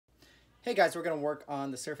Hey guys, we're going to work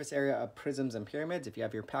on the surface area of prisms and pyramids. If you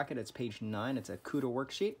have your packet, it's page 9. It's a Kuta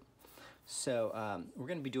worksheet. So we're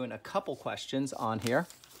going to be doing a couple questions on here.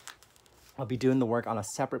 I'll be doing the work on a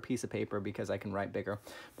separate piece of paper because I can write bigger.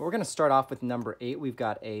 But we're going to start off with number 8. We've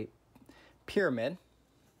got a pyramid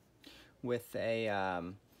with a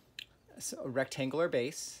rectangular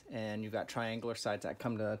base, and you've got triangular sides that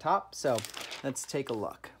come to the top. So let's take a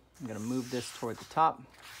look. I'm going to move this toward the top.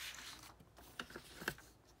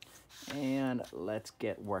 And let's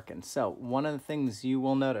get working. So one of the things you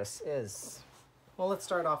will notice is, well, let's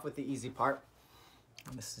start off with the easy part.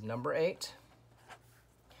 This is number 8.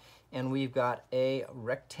 And we've got a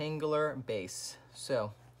rectangular base.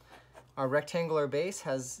 So our rectangular base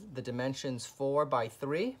has the dimensions 4 by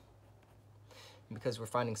 3. Because we're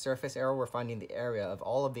finding surface area, we're finding the area of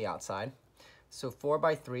all of the outside. So 4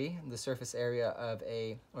 by 3, the surface area of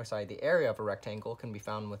the area of a rectangle can be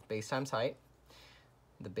found with base times height.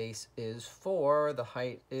 The base is 4, the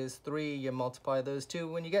height is 3. You multiply those two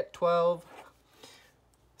when you get 12.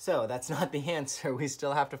 So that's not the answer. We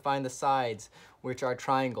still have to find the sides, which are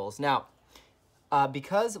triangles. Now,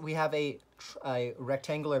 because we have a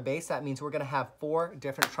rectangular base, that means we're going to have 4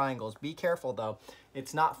 different triangles. Be careful, though.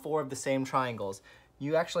 It's not 4 of the same triangles.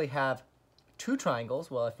 You actually have 2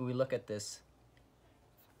 triangles. Well, if we look at this,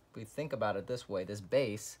 if we think about it this way, this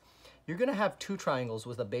base, you're going to have 2 triangles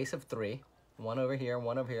with a base of 3. One over here,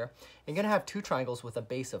 one over here. You're going to have 2 triangles with a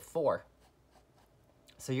base of 4.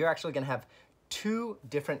 So you're actually going to have 2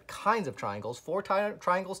 different kinds of triangles, 4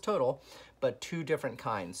 triangles total, but 2 different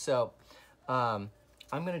kinds. So I'm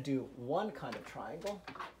going to do one kind of triangle.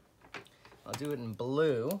 I'll do it in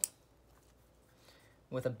blue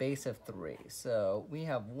with a base of 3. So we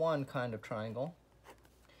have one kind of triangle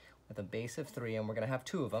with a base of 3, and we're going to have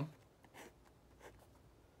 2 of them.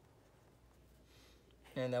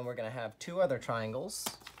 And then we're going to have 2 other triangles.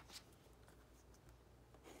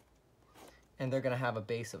 And they're going to have a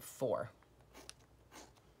base of 4.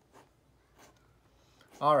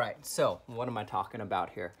 All right, so what am I talking about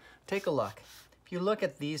here? Take a look. If you look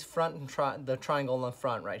at these the triangle in the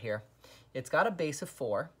front right here, it's got a base of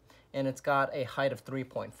 4, and it's got a height of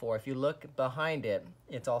 3.4. If you look behind it,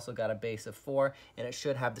 it's also got a base of 4, and it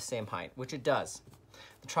should have the same height, which it does.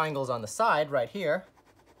 The triangles on the side right here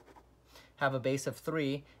have a base of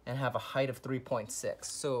 3 and have a height of 3.6.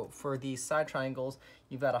 So for these side triangles,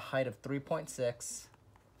 you've got a height of 3.6.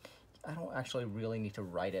 I don't actually really need to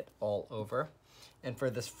write it all over. And for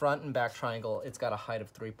this front and back triangle, it's got a height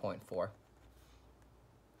of 3.4.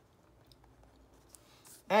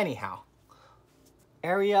 Anyhow,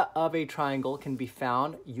 area of a triangle can be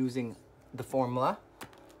found using the formula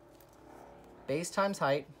base times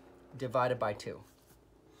height divided by 2.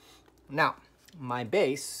 Now, my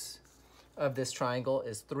base of this triangle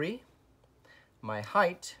is 3. My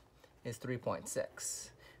height is 3.6.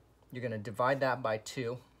 You're going to divide that by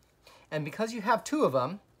 2. And because you have 2 of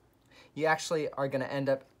them, you actually are going to end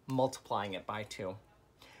up multiplying it by 2.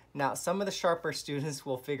 Now, some of the sharper students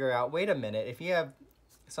will figure out, wait a minute, if you have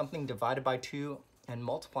something divided by 2 and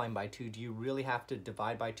multiplying by 2, do you really have to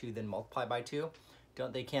divide by 2 then multiply by 2?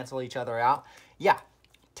 Don't they cancel each other out? Yeah.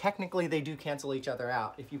 Technically, they do cancel each other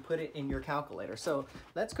out if you put it in your calculator. So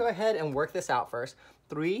let's go ahead and work this out first.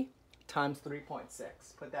 3 times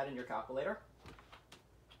 3.6. Put that in your calculator.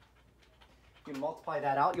 You multiply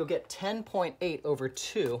that out, you'll get 10.8 over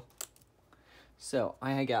 2. So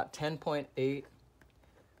I got 10.8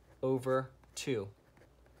 over 2.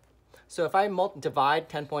 So if I divide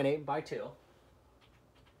 10.8 by 2,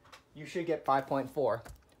 you should get 5.4.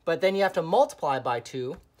 But then you have to multiply by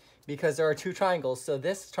 2, because there are 2 triangles. So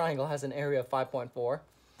this triangle has an area of 5.4,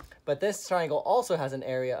 but this triangle also has an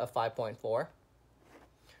area of 5.4.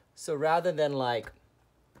 So rather than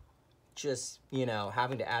just,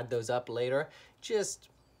 having to add those up later, just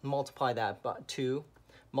multiply that by 2,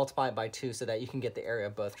 multiply it by 2 so that you can get the area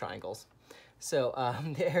of both triangles. So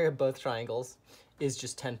the area of both triangles is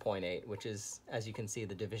just 10.8, which is, as you can see,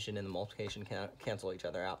 the division and the multiplication cancel each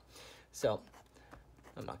other out. So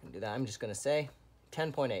I'm not going to do that. I'm just going to say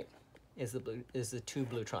 10.8 is the 2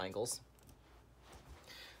 blue triangles.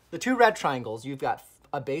 The 2 red triangles, you've got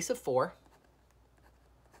a base of 4.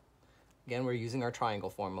 Again, we're using our triangle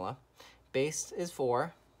formula. Base is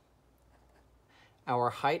 4. Our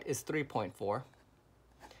height is 3.4.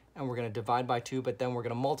 And we're going to divide by 2, but then we're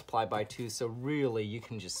going to multiply by 2. So really, you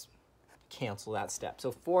can just cancel that step.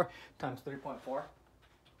 So 4 times 3.4.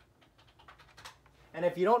 And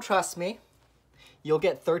if you don't trust me, you'll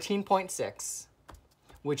get 13.6,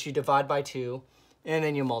 which you divide by 2, and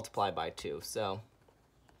then you multiply by 2. So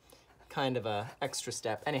kind of a extra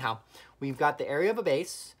step. Anyhow, we've got the area of a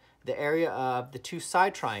base the area of the two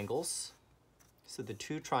side triangles, so the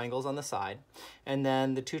two triangles on the side, and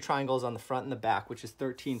then the two triangles on the front and the back, which is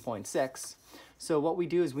 13.6. So what we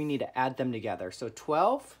do is we need to add them together. So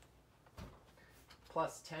 12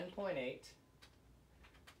 plus 10.8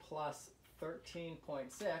 plus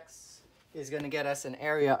 13.6 is going to get us an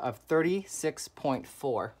area of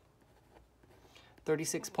 36.4.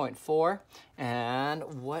 36.4. And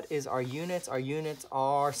what is our units? Our units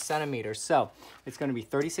are centimeters. So it's going to be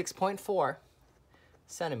 36.4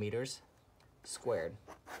 centimeters squared.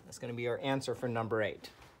 That's going to be our answer for number 8.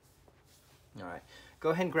 All right.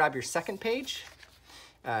 Go ahead and grab your second page.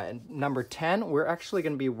 Number 10, we're actually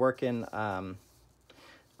going to be working on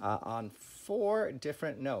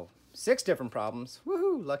 6 different problems.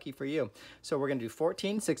 Woohoo, lucky for you. So we're going to do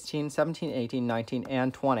 14, 16, 17, 18, 19,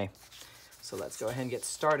 and 20. So let's go ahead and get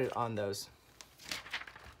started on those.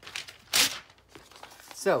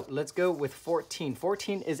 So let's go with 14.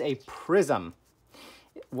 14 is a prism.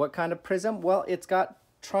 What kind of prism? Well, it's got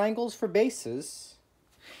triangles for bases,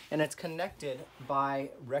 and it's connected by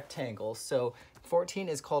rectangles. So 14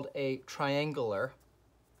 is called a triangular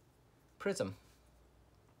prism.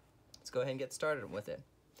 Let's go ahead and get started with it.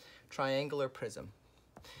 Triangular prism.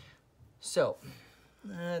 So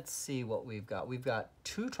let's see what we've got. We've got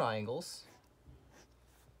 2 triangles.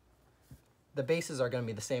 The bases are going to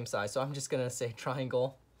be the same size, so I'm just going to say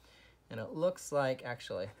triangle. And it looks like,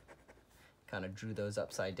 actually, kind of drew those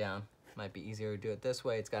upside down. Might be easier to do it this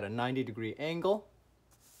way. It's got a 90-degree angle.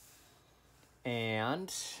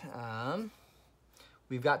 And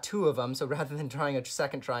we've got 2 of them, so rather than drawing a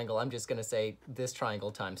second triangle, I'm just going to say this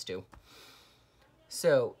triangle times 2.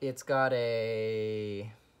 So it's got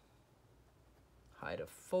a height of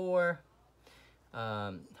 4,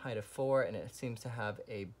 and it seems to have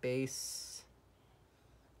a base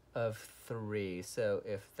of 3. So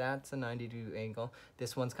if that's a 90-degree angle,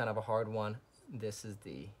 this one's kind of a hard one. This is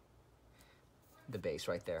the base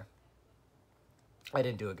right there. I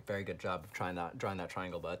didn't do a very good job of drawing that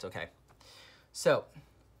triangle, but it's okay. So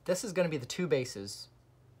this is going to be the 2 bases.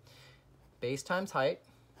 Base times height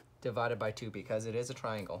divided by 2 because it is a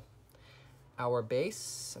triangle. Our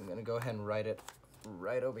base, I'm going to go ahead and write it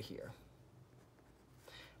right over here.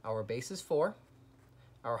 Our base is 4.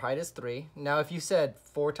 Our height is 3. Now, if you said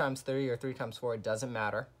 4 times 3 or 3 times 4, it doesn't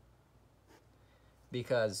matter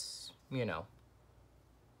because, you know,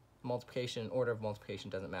 order of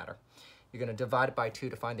multiplication doesn't matter. You're going to divide it by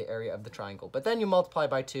 2 to find the area of the triangle. But then you multiply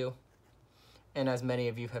by 2, and as many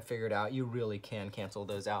of you have figured out, you really can cancel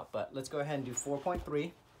those out. But let's go ahead and do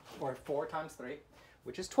 4.3, or 4 times 3,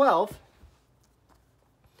 which is 12.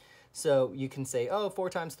 So you can say, oh, 4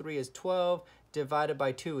 times 3 is 12, divided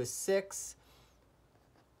by 2 is 6,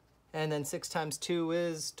 and then 6 times 2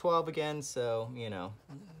 is 12 again, so, you know,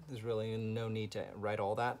 there's really no need to write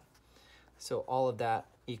all that. So all of that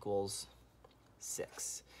equals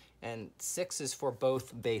 6. And 6 is for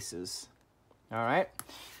both bases. All right?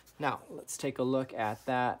 Now, let's take a look at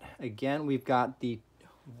that. Again, we've got the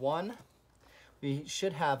 1. We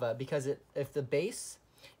should have because if the base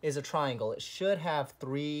is a triangle, it should have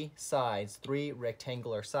 3 sides, 3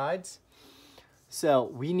 rectangular sides. So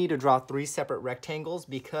we need to draw 3 separate rectangles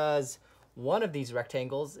because one of these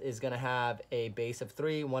rectangles is going to have a base of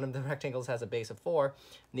 3, one of the rectangles has a base of 4,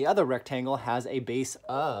 and the other rectangle has a base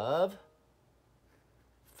of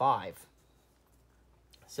 5.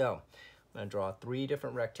 So I'm going to draw 3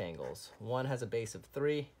 different rectangles. One has a base of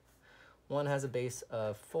 3, one has a base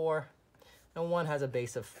of 4, and one has a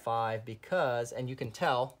base of 5 because, and you can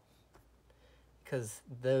tell, because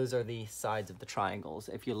those are the sides of the triangles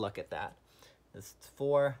if you look at that. This is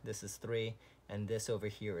 4, this is 3, and this over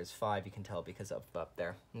here is 5. You can tell because of up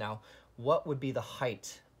there. Now, what would be the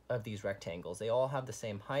height of these rectangles? They all have the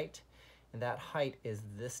same height, and that height is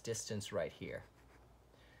this distance right here.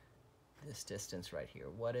 This distance right here.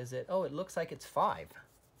 What is it? Oh, it looks like it's 5.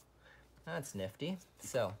 That's nifty.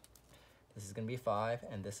 So this is going to be 5,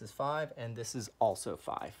 and this is 5, and this is also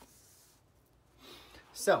 5.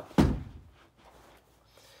 So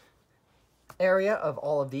area of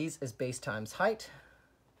all of these is base times height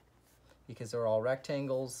because they're all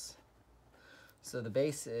rectangles. So the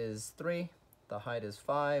base is 3, the height is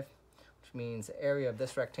 5, which means the area of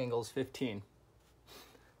this rectangle is 15.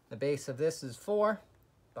 The base of this is 4,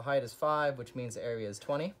 the height is 5, which means the area is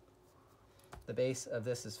 20. The base of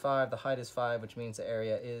this is 5, the height is 5, which means the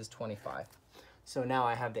area is 25. So now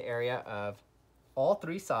I have the area of all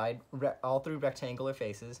 3 rectangular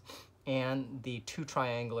faces and the 2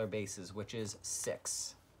 triangular bases, which is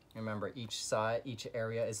 6. Remember, each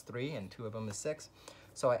area is 3 and 2 of them is 6.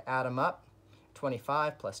 So I add them up.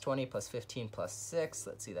 25 plus 20 plus 15 plus 6.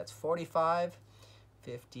 Let's see, that's 45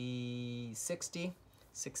 50, 60,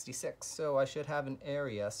 66. So I should have an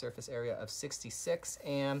area, surface area of 66.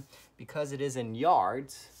 And because it is in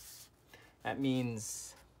yards, that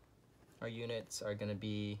means our units are going to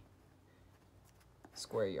be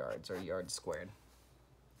square yards or yards squared.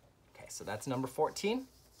 Okay, so that's number 14.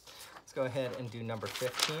 Let's go ahead and do number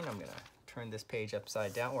 15. I'm going to turn this page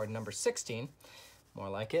upside down, or number 16, more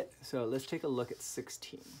like it. So let's take a look at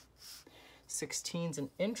 16. 16 is an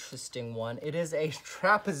interesting one. It is a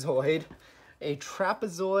trapezoid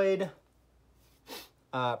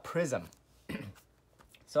prism.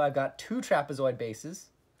 So I've got two trapezoid bases.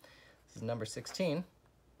 This is number 16.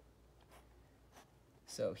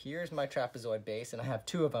 So here's my trapezoid base, and I have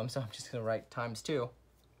two of them, so I'm just going to write times 2.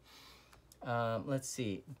 Let's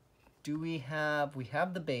see. We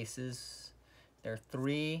have the bases. They're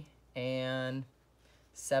 3 and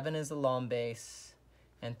 7 is the long base,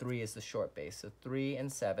 and 3 is the short base. So 3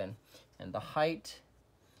 and 7. And the height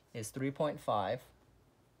is 3.5.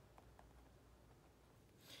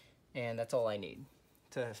 And that's all I need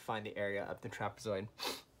to find the area of the trapezoid.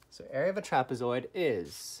 So area of a trapezoid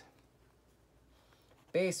is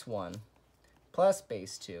base 1 plus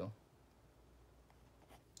base 2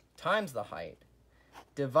 times the height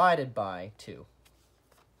divided by 2.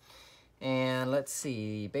 And let's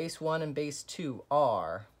see, base 1 and base 2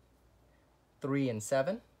 are 3 and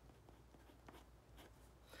 7.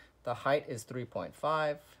 The height is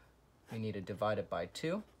 3.5. We need to divide it by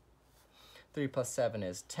 2. 3 plus 7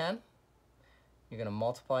 is 10. You're going to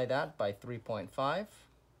multiply that by 3.5,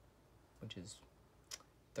 which is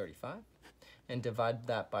 35, and divide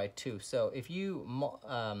that by 2. So if you,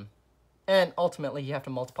 and ultimately you have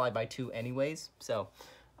to multiply by 2 anyways. So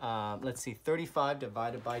let's see, 35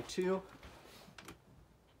 divided by 2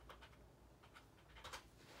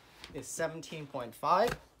 is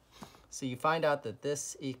 17.5. So you find out that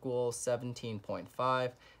this equals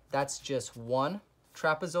 17.5. That's just one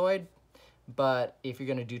trapezoid. But if you're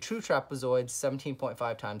going to do two trapezoids,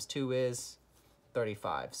 17.5 times 2 is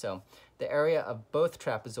 35. So the area of both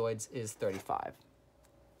trapezoids is 35.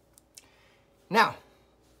 Now,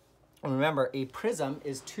 remember, a prism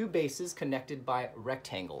is two bases connected by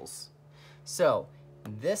rectangles. So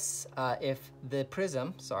this, if this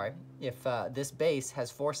base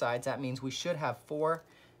has 4 sides, that means we should have 4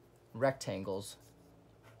 rectangles.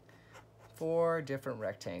 4 different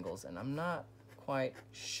rectangles, and I'm not quite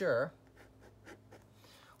sure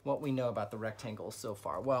what we know about the rectangles so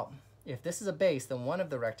far. Well, if this is a base, then one of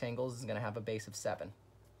the rectangles is going to have a base of 7.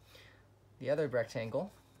 The other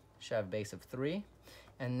rectangle should have a base of 3.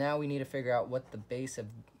 And now we need to figure out what the base of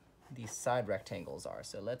these side rectangles are.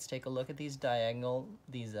 So let's take a look at these diagonal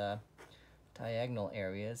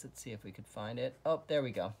areas. Let's see if we could find it. Oh, there we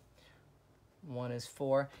go. One is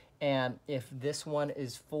 4. And if this one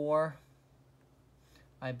is 4,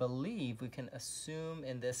 I believe we can assume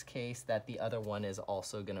in this case that the other one is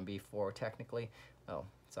also going to be 4 technically. Oh,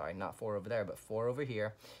 sorry, not 4 over there, but 4 over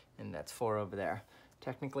here, and that's 4 over there.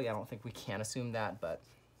 Technically, I don't think we can assume that, but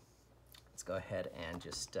let's go ahead and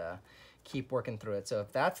just keep working through it. So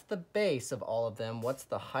if that's the base of all of them, what's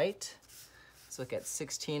the height? Let's look at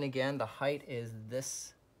 16 again. The height is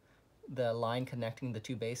this, the line connecting the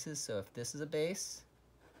two bases. So if this is a base,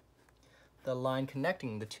 the line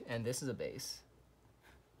connecting the two, and this is a base,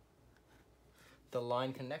 the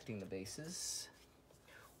line connecting the bases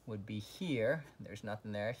would be here. There's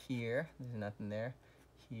nothing there. Here, there's nothing there.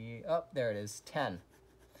 Here, oh, there it is, 10.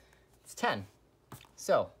 It's 10.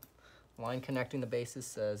 So, line connecting the bases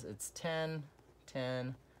says it's 10,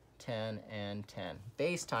 10, 10, and 10.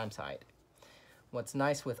 Base times height. What's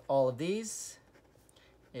nice with all of these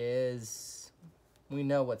is we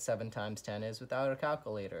know what 7 times 10 is without a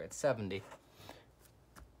calculator. It's 70.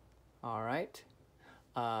 All right.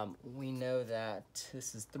 We know that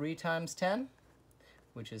this is 3 times 10,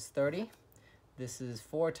 which is 30. This is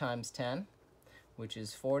 4 times 10, which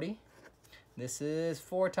is 40. This is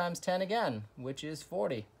 4 times 10 again, which is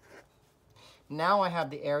 40. Now I have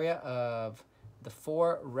the area of the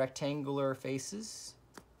 4 rectangular faces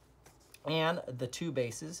and the 2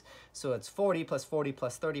 bases. So it's 40 plus 40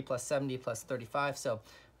 plus 30 plus 70 plus 35. So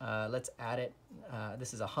let's add it.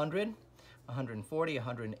 This is 100. 140,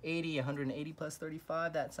 180, 180 plus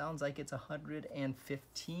 35, that sounds like it's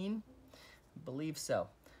 115. I believe so.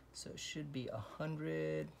 So it should be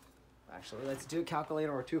 100. Actually, let's do a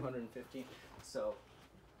calculator, or 215. So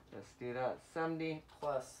let's do that. 70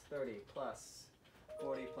 plus 30 plus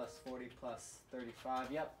 40 plus 40 plus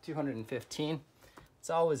 35. Yep, 215. It's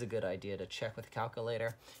always a good idea to check with a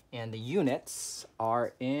calculator. And the units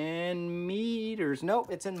are in meters. Nope,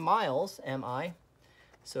 it's in miles, M-I.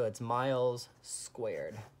 So it's miles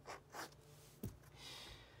squared.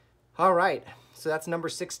 All right, so that's number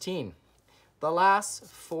 16. The last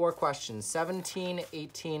four questions, 17,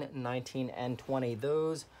 18, 19, and 20.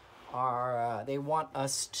 Those are, they want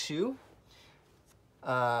us to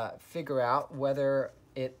figure out whether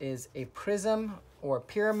it is a prism or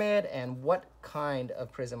pyramid and what kind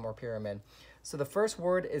of prism or pyramid. So the first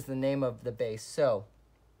word is the name of the base. So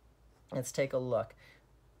let's take a look.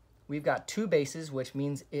 We've got two bases, which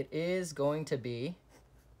means it is going to be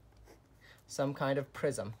some kind of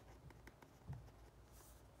prism.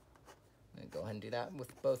 I'm gonna go ahead and do that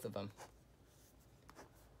with both of them.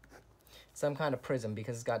 Some kind of prism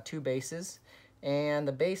because it's got two bases, and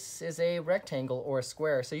the base is a rectangle or a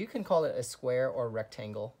square. So you can call it a square or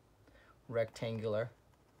rectangle. Rectangular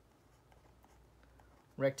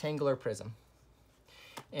prism.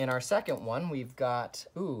 In our second one, we've got,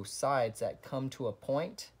 sides that come to a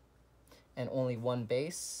point and only one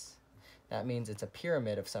base. That means it's a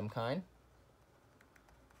pyramid of some kind.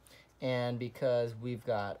 And because we've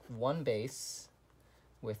got one base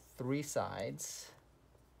with three sides,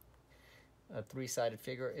 a three-sided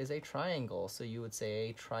figure is a triangle. So you would say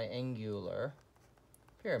a triangular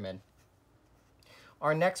pyramid.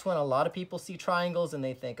 Our next one, a lot of people see triangles and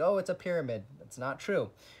they think, oh, it's a pyramid. That's not true.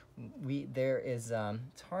 There is,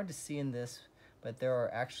 it's hard to see in this, but there are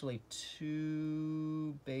actually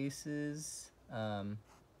two bases. Yeah,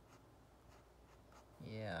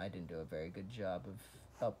 I didn't do a very good job of,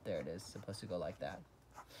 oh, there it is, supposed to go like that.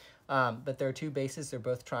 But there are two bases, they're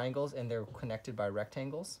both triangles, and they're connected by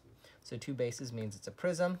rectangles. So two bases means it's a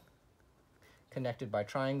prism, connected by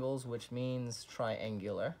triangles, which means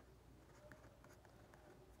triangular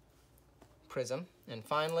prism. And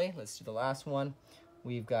finally, let's do the last one.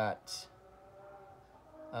 We've got,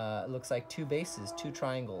 it looks like two bases, two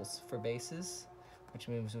triangles for bases, which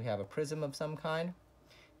means we have a prism of some kind,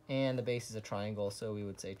 and the base is a triangle, so we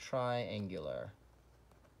would say triangular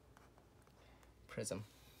prism.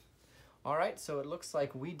 All right, so it looks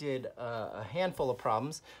like we did a handful of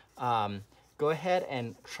problems. Go ahead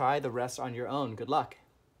and try the rest on your own. Good luck.